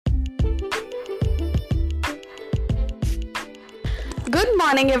Good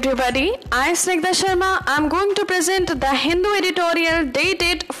morning, everybody. I'm Snigdha Sharma. I'm going to present the Hindu editorial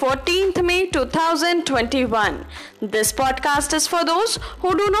dated 14th May 2021. This podcast is for those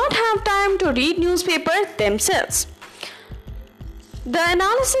who do not have time to read newspaper themselves. The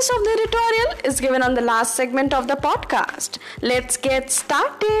analysis of the editorial is given on the last segment of the podcast. Let's get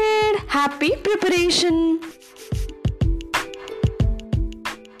started. Happy preparation.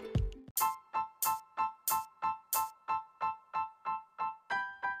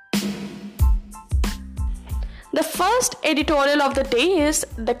 The first editorial of the day is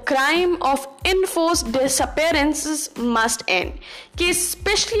the crime of enforced disappearances must end. Cases,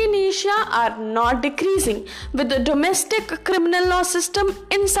 especially in Asia, are not decreasing, with the domestic criminal law system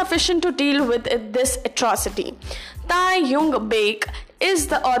insufficient to deal with this atrocity. Tai Yung Baek is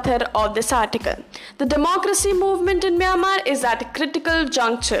the author of this article. The democracy movement in Myanmar is at a critical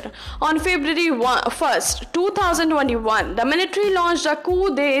juncture. On February 1st, 2021, the military launched a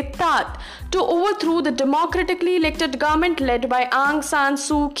coup d'etat to overthrow the democratically elected government led by Aung San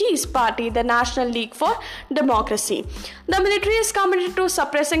Suu Kyi's party, the National League for Democracy. The military is committed to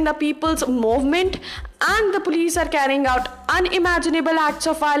suppressing the people's movement, and the police are carrying out unimaginable acts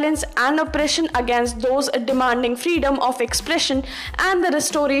of violence and oppression against those demanding freedom of expression and the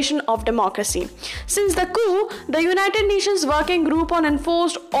restoration of democracy. Since the coup, the United Nations Working Group on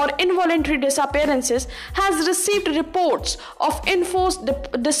Enforced or Involuntary Disappearances has received reports of enforced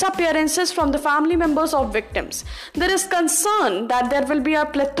disappearances from the family members of victims. There is concern that there will be a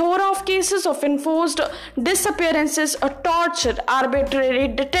plethora of cases of enforced disappearances, torture, arbitrary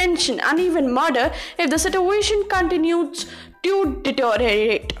detention, and even murder if the situation continues to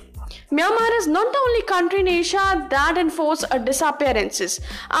deteriorate. Myanmar is not the only country in Asia that enforced disappearances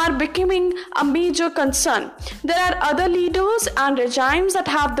are becoming a major concern. There are other leaders and regimes that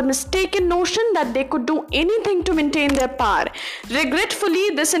have the mistaken notion that they could do anything to maintain their power. Regretfully,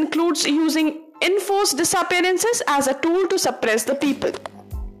 this includes using enforced disappearances as a tool to suppress the people.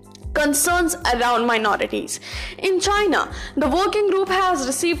 Concerns around minorities. In China, the working group has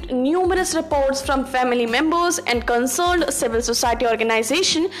received numerous reports from family members and concerned civil society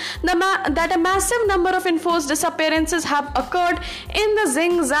organizations that a massive number of enforced disappearances have occurred in the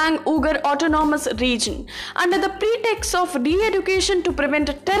Xinjiang Uyghur Autonomous Region. Under the pretext of re-education to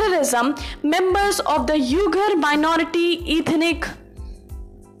prevent terrorism, members of the Uyghur minority ethnic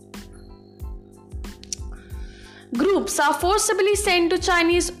groups are forcibly sent to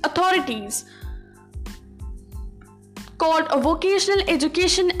Chinese authorities called vocational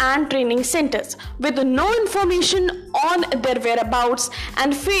education and training centers with no information on their whereabouts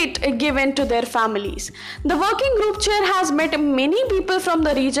and fate given to their families. The working group chair has met many people from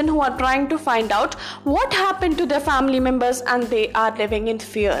the region who are trying to find out what happened to their family members, and they are living in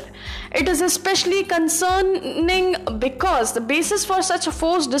fear. It is especially concerning because the basis for such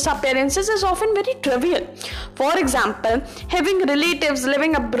forced disappearances is often very trivial. For example, having relatives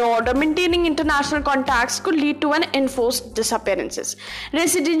living abroad or maintaining international contacts could lead to an enforced disappearances.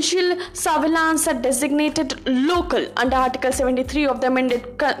 Residential surveillance are designated local under Article 73 of the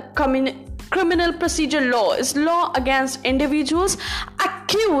amended Criminal Procedure Law is law against individuals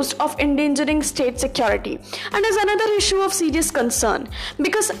accused of endangering state security, and is another issue of serious concern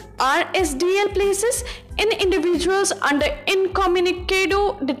because RSDL places in individuals under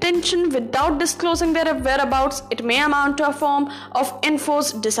incommunicado detention without disclosing their whereabouts. It may amount to a form of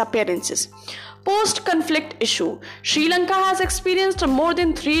enforced disappearances. Post-conflict issue. Sri Lanka has experienced more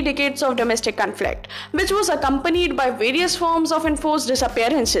than 3 decades of domestic conflict, which was accompanied by various forms of enforced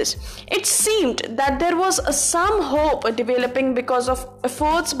disappearances. It seemed that there was some hope developing because of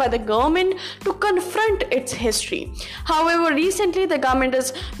efforts by the government to confront its history. However, recently the government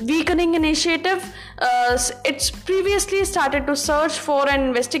is weakening initiative. It's previously started to search for and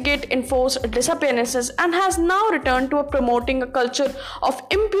investigate enforced disappearances and has now returned to promoting a culture of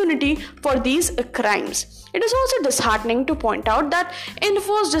impunity for these crimes. It is also disheartening to point out that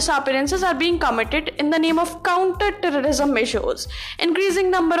enforced disappearances are being committed in the name of counter-terrorism measures. Increasing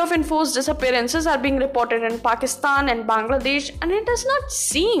number of enforced disappearances are being reported in Pakistan and Bangladesh, and it does not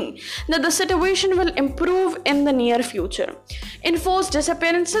seem that the situation will improve in the near future. Enforced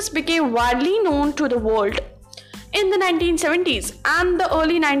disappearances became widely known to the world in the 1970s and the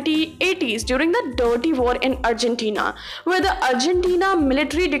early 1980s during the Dirty War in Argentina, where the Argentina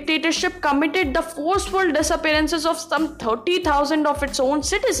military dictatorship committed the forceful disappearances of some 30,000 of its own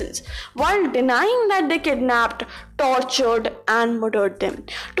citizens, while denying that they kidnapped, tortured, and murdered them.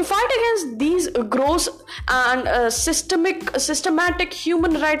 To fight against these gross and systematic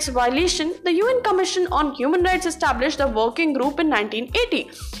human rights violations, the UN Commission on Human Rights established the working group in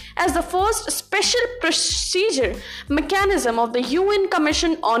 1980 as the first special procedure mechanism of the UN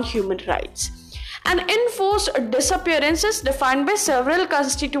Commission on Human Rights. And enforced disappearances defined by several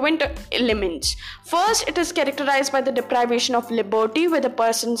constituent elements. First, it is characterized by the deprivation of liberty, where the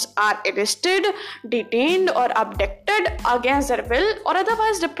persons are arrested, detained, or abducted against their will or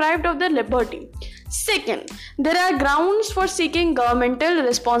otherwise deprived of their liberty. Second, there are grounds for seeking governmental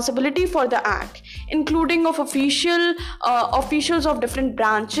responsibility for the act, including of officials of different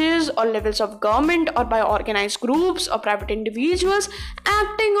branches or levels of government, or by organized groups or private individuals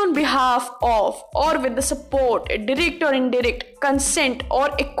acting on behalf of or with the support, direct or indirect consent or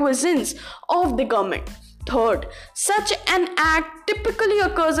acquiescence of the government. Third, such an act typically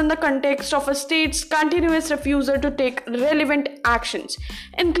occurs in the context of a state's continuous refusal to take relevant actions,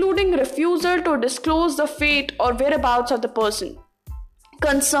 including refusal to disclose the fate or whereabouts of the person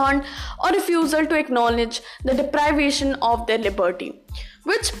concerned, or refusal to acknowledge the deprivation of their liberty,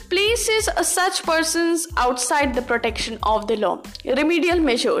 which places such persons outside the protection of the law. Remedial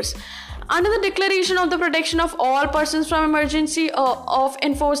measures. Under the Declaration of the Protection of All Persons from Emergency of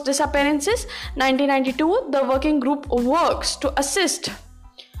Enforced Disappearances, 1992, the working group works to assist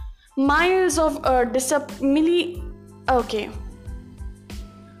families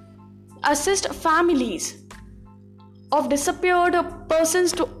of disappeared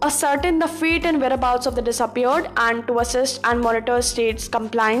persons to ascertain the fate and whereabouts of the disappeared and to assist and monitor states'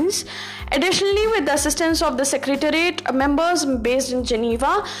 compliance. Additionally, with the assistance of the Secretariat members based in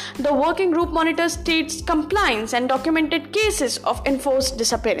Geneva, the working group monitors states' compliance and documented cases of enforced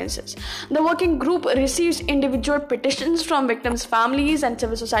disappearances. The working group receives individual petitions from victims' families and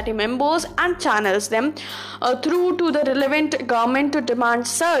civil society members and channels them through to the relevant government to demand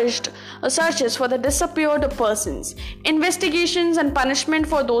searches for the disappeared persons, investigations and punishment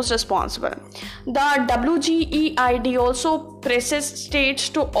for those responsible. The WGEID also presses states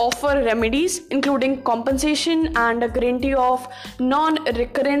to offer remedies, including compensation and a guarantee of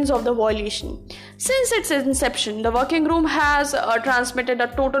non-recurrence of the violation. Since its inception, the working group has transmitted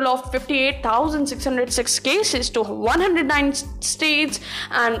a total of 58,606 cases to 109 states,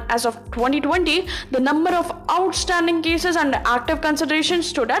 and as of 2020, the number of outstanding cases under active consideration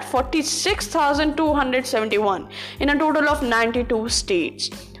stood at 46,271 in a total of 92 states.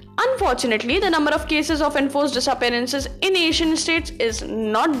 Unfortunately, the number of cases of enforced disappearances in Asian states is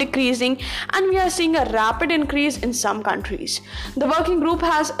not decreasing, and we are seeing a rapid increase in some countries. The working group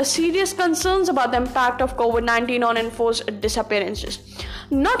has serious concerns about the impact of COVID-19 on enforced disappearances.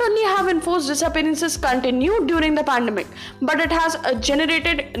 Not only have enforced disappearances continued during the pandemic, but it has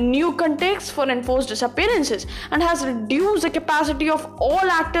generated new contexts for enforced disappearances and has reduced the capacity of all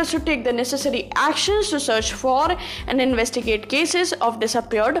actors to take the necessary actions to search for and investigate cases of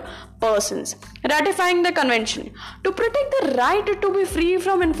disappeared persons. Ratifying the convention. To protect the right to be free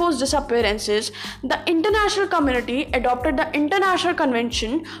from enforced disappearances, the international community adopted the International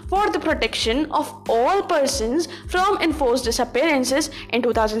Convention for the Protection of All Persons from Enforced Disappearances in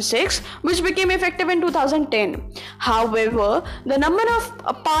 2006, which became effective in 2010. However, the number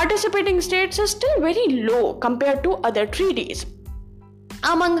of participating states is still very low compared to other treaties.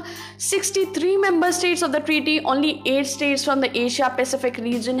 Among 63 member states of the treaty, only 8 states from the Asia-Pacific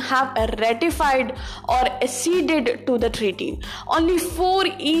region have ratified or acceded to the treaty. Only 4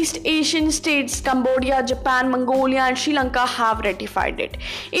 East Asian states, Cambodia, Japan, Mongolia, and Sri Lanka, have ratified it.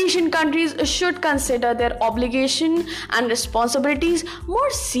 Asian countries should consider their obligation and responsibilities more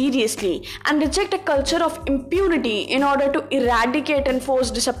seriously and reject a culture of impunity in order to eradicate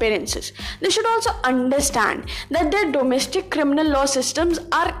enforced disappearances. They should also understand that their domestic criminal law systems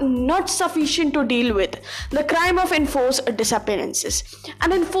are not sufficient to deal with the crime of enforced disappearances.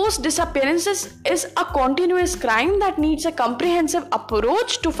 And enforced disappearances is a continuous crime that needs a comprehensive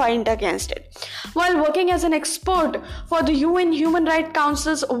approach to fight against it. While working as an expert for the UN Human Rights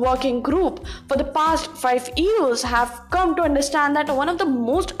Council's working group for the past 5 years, have come to understand that one of the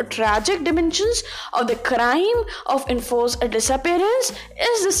most tragic dimensions of the crime of enforced disappearance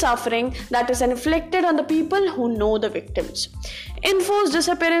is the suffering that is inflicted on the people who know the victims. Enforced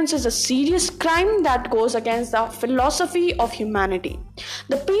disappearance is a serious crime that goes against the philosophy of humanity.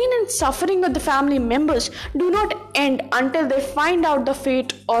 The pain and suffering of the family members do not end until they find out the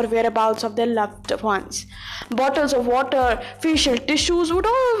fate or whereabouts of their loved loved ones. Bottles of water, facial tissues would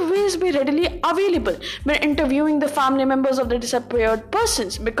always be readily available when interviewing the family members of the disappeared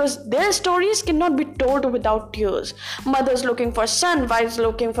persons, because their stories cannot be told without tears. Mothers looking for sons, wives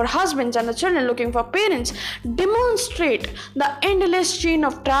looking for husbands, and the children looking for parents demonstrate the endless chain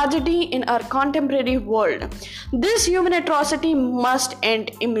of tragedy in our contemporary world. This human atrocity must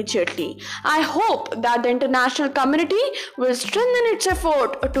end immediately. I hope that the international community will strengthen its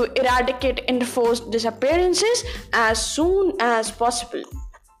effort to eradicate enforced disappearances as soon as possible.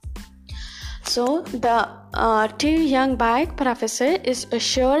 So, the T. Young Baik professor is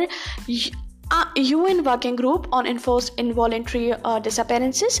assured a UN working group on enforced involuntary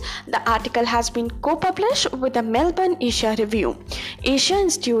disappearances. The article has been co-published with the Melbourne Asia Review, Asia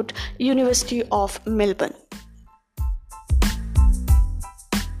Institute, University of Melbourne.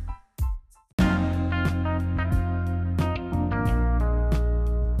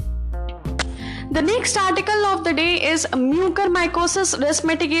 The next article of the day is mucormycosis risk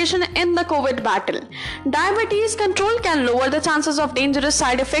mitigation in the COVID battle. Diabetes control can lower the chances of dangerous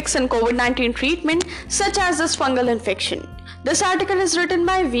side effects in COVID-19 treatment, such as this fungal infection. This article is written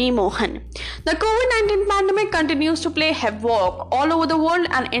by V. Mohan. The COVID-19 pandemic continues to play havoc all over the world,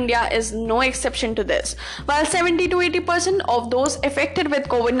 and India is no exception to this. While 70 to 80% of those affected with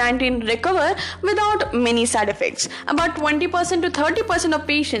COVID-19 recover without many side effects, about 20% to 30% of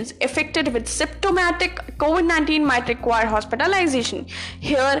patients affected with symptomatic COVID-19 might require hospitalization.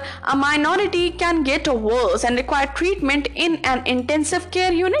 Here, a minority can get worse and require treatment in an intensive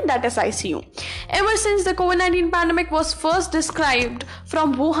care unit, that is ICU. Ever since the COVID-19 pandemic was first described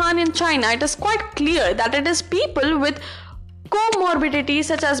from Wuhan in China, it is quite clear that it is people with comorbidities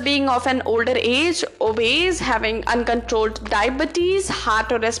such as being of an older age, obese, having uncontrolled diabetes,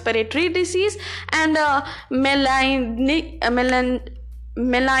 heart or respiratory disease, and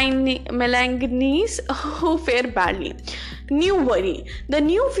melanges who fare badly. New worry. The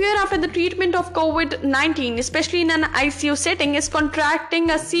new fear after the treatment of COVID-19, especially in an ICU setting, is contracting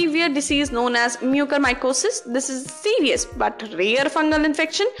a severe disease known as mucormycosis. This is a serious but rare fungal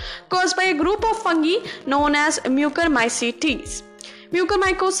infection caused by a group of fungi known as mucormycetes.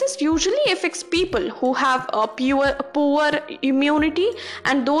 Mucormycosis usually affects people who have a poor immunity,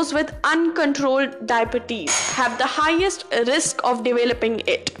 and those with uncontrolled diabetes have the highest risk of developing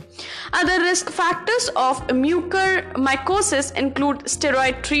it. Other risk factors of mucormycosis include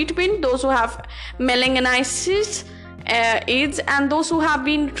steroid treatment, those who have melangitis, AIDS, and those who have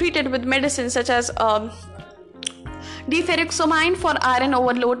been treated with medicines such as deferoxamine for iron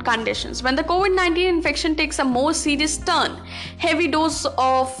overload conditions. When the COVID-19 infection takes a more serious turn, heavy dose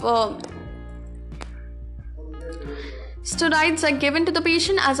of steroids are given to the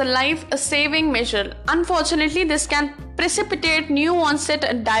patient as a life-saving measure. Unfortunately, this can precipitate new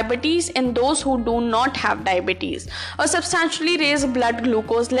onset diabetes in those who do not have diabetes, or substantially raise blood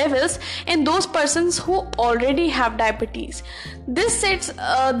glucose levels in those persons who already have diabetes. This sets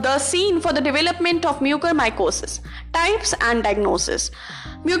the scene for the development of mucormycosis. Types and diagnosis.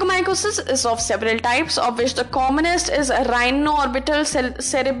 Mucormycosis is of several types, of which the commonest is rhinoorbital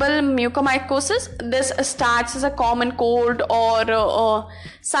cerebral mucormycosis. This starts as a common cold or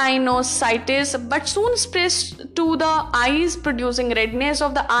sinusitis, but soon spreads to the eyes, producing redness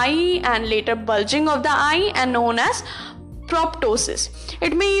of the eye and later bulging of the eye, and known as proptosis.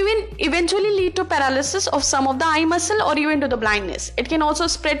 It may even eventually lead to paralysis of some of the eye muscle or even to the blindness. It can also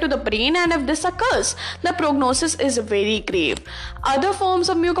spread to the brain, and if this occurs, the prognosis is very grave. Other forms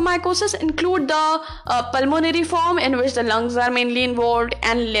of mucormycosis include the pulmonary form, in which the lungs are mainly involved,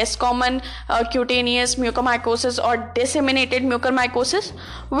 and less common cutaneous mucormycosis or disseminated mucormycosis,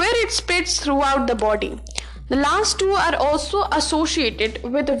 where it spreads throughout the body. The last two are also associated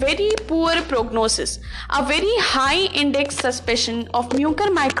with a very poor prognosis. A very high index suspicion of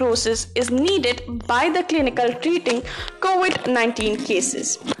mucormycosis is needed by the clinical treating COVID-19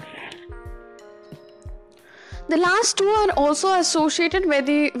 cases. The last two are also associated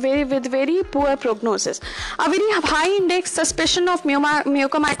with very poor prognosis. A very high index suspicion of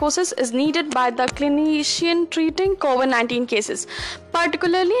mucormycosis is needed by the clinician treating COVID-19 cases,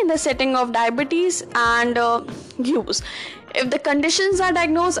 particularly in the setting of diabetes and use. If the conditions are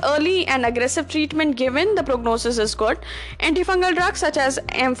diagnosed early and aggressive treatment given, the prognosis is good. Antifungal drugs such as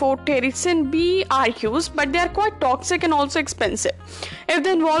amphotericin B are used, but they are quite toxic and also expensive. If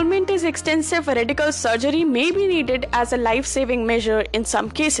the involvement is extensive, radical surgery may be needed as a life-saving measure in some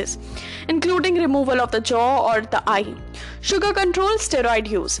cases, including removal of the jaw or the eye. Sugar control, steroid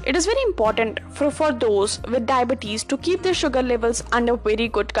use. It is very important for those with diabetes to keep their sugar levels under very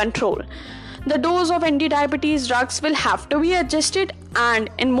good control. The dose of anti-diabetes drugs will have to be adjusted, and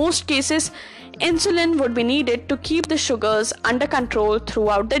in most cases, insulin would be needed to keep the sugars under control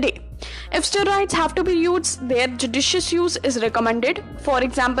throughout the day. If steroids have to be used, their judicious use is recommended. For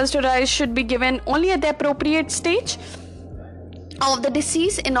example, steroids should be given only at the appropriate stage of the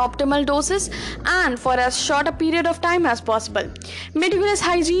disease in optimal doses and for as short a period of time as possible. Meticulous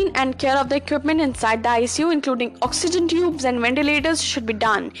hygiene and care of the equipment inside the ICU, including oxygen tubes and ventilators, should be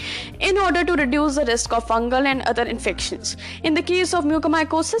done in order to reduce the risk of fungal and other infections. In the case of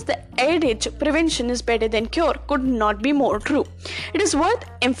mucormycosis, the adage "prevention is better than cure" could not be more true. It is worth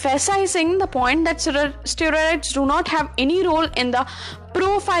emphasizing the point that steroids do not have any role in the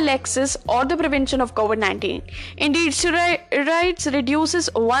prophylaxis or the prevention of COVID-19. Indeed, steroids reduces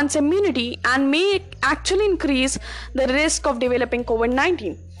one's immunity and may actually increase the risk of developing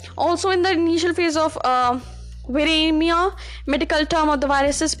COVID-19. Also, in the initial phase of viremia, medical term of the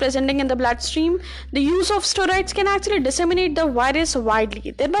viruses presenting in the bloodstream, the use of steroids can actually disseminate the virus widely,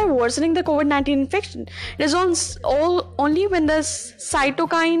 thereby worsening the COVID-19 infection. It is only when the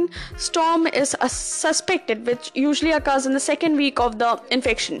cytokine storm is suspected, which usually occurs in the second week of the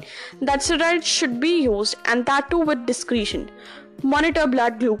infection, that steroids should be used, and that too with discretion. Monitor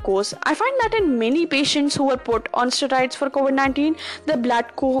blood glucose. I find that in many patients who were put on steroids for COVID-19, the blood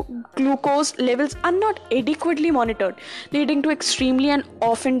glucose levels are not adequately monitored, leading to extremely and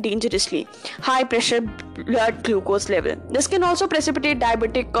often dangerously high pressure blood glucose level. This can also precipitate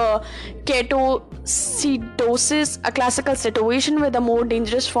diabetic ketoacidosis, a classical situation where the more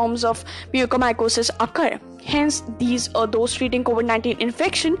dangerous forms of mucormycosis occur. Hence, those treating COVID-19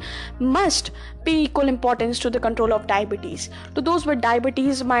 infection must pay equal importance to the control of diabetes. To those with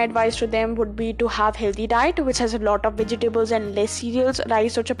diabetes, my advice to them would be to have healthy diet, which has a lot of vegetables and less cereals,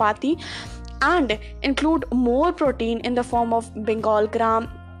 rice or chapati, and include more protein in the form of Bengal gram,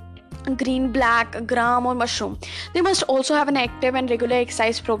 green, black, gram or mushroom. They must also have an active and regular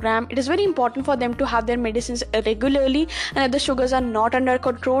exercise program. It is very important for them to have their medicines regularly, and if the sugars are not under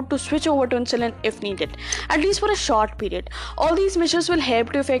control, to switch over to insulin if needed, at least for a short period. All these measures will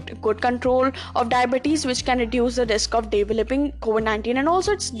help to effect good control of diabetes, which can reduce the risk of developing COVID-19 and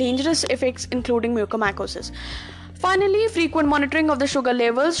also its dangerous effects, including mucormycosis. Finally, frequent monitoring of the sugar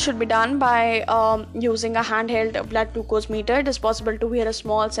levels should be done by using a handheld blood glucose meter. It is possible to wear a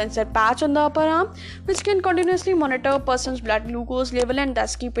small sensor patch on the upper arm, which can continuously monitor a person's blood glucose level and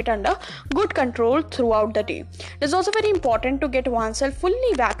thus keep it under good control throughout the day. It is also very important to get oneself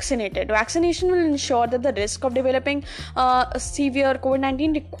fully vaccinated. Vaccination will ensure that the risk of developing severe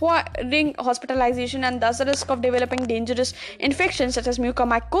COVID-19 requiring hospitalization and thus the risk of developing dangerous infections such as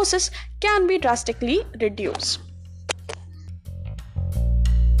mucormycosis can be drastically reduced.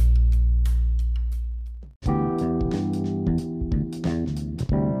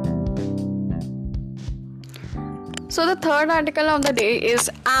 So the third article of the day is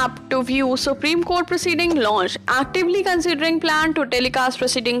app to view Supreme Court proceeding launched, actively considering plan to telecast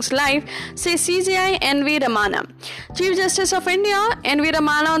proceedings live, says CJI N.V. Ramana. Chief Justice of India N.V.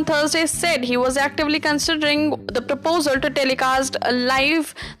 Ramana on Thursday said he was actively considering the proposal to telecast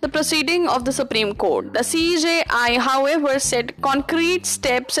live the proceeding of the Supreme Court. The CJI, however, said concrete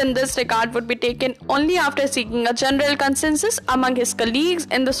steps in this regard would be taken only after seeking a general consensus among his colleagues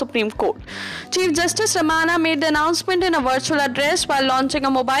in the Supreme Court. Chief Justice Ramana made the announcement in a virtual address while launching a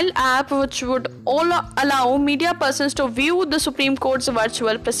mobile app which would allow media persons to view the Supreme Court's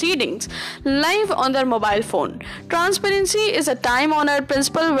virtual proceedings live on their mobile phone. Transparency is a time-honored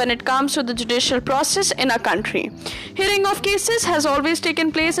principle when it comes to the judicial process in a country. Hearing of cases has always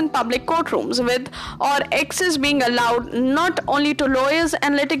taken place in public courtrooms, with or access being allowed not only to lawyers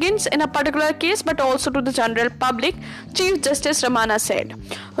and litigants in a particular case but also to the general public, Chief Justice Ramana said.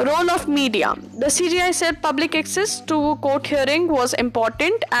 Role of media. The CJI said public access to court hearing was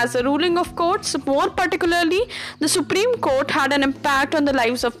important as the ruling of courts, more particularly the Supreme Court, had an impact on the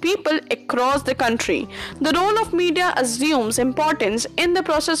lives of people across the country. The role of media assumes importance in the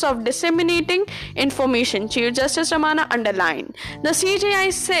process of disseminating information, Chief Justice Ramana underlined. The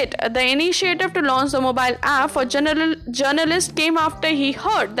CJI said the initiative to launch the mobile app for journalists came after he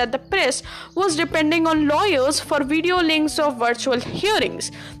heard that the press was depending on lawyers for video links of virtual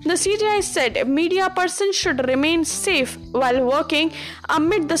hearings. The CJI said media persons should remain safe while working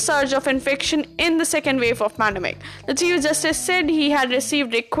amid the surge of infection in the second wave of pandemic. The Chief Justice said he had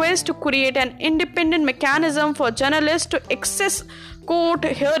received requests to create an independent mechanism for journalists to access court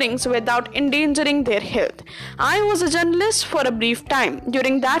hearings without endangering their health. I was a journalist for a brief time.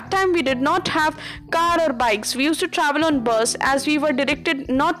 During that time, we did not have car or bikes. We used to travel on bus as we were directed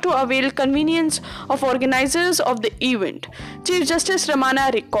not to avail convenience of organizers of the event. Chief Justice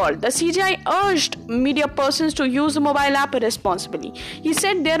Ramana recalled, the CJI urged media persons to use the mobile app responsibly. He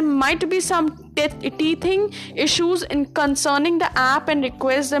said there might be some teething issues in concerning the app and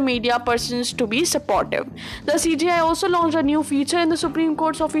request the media persons to be supportive. The CJI also launched a new feature in the Supreme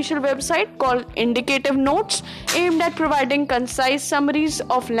Court's official website called Indicative Notes, aimed at providing concise summaries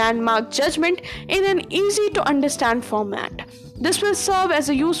of landmark judgment in an easy to understand format. This will serve as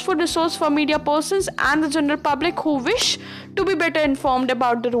a useful resource for media persons and the general public who wish to be better informed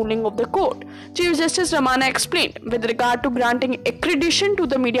about the ruling of the court. Chief Justice Ramana explained, with regard to granting accreditation to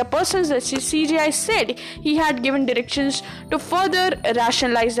the media persons, the CJI said he had given directions to further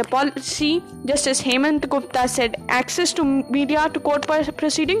rationalize the policy. Justice Hemant Gupta said access to media to court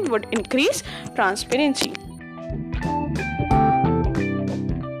proceedings would increase transparency.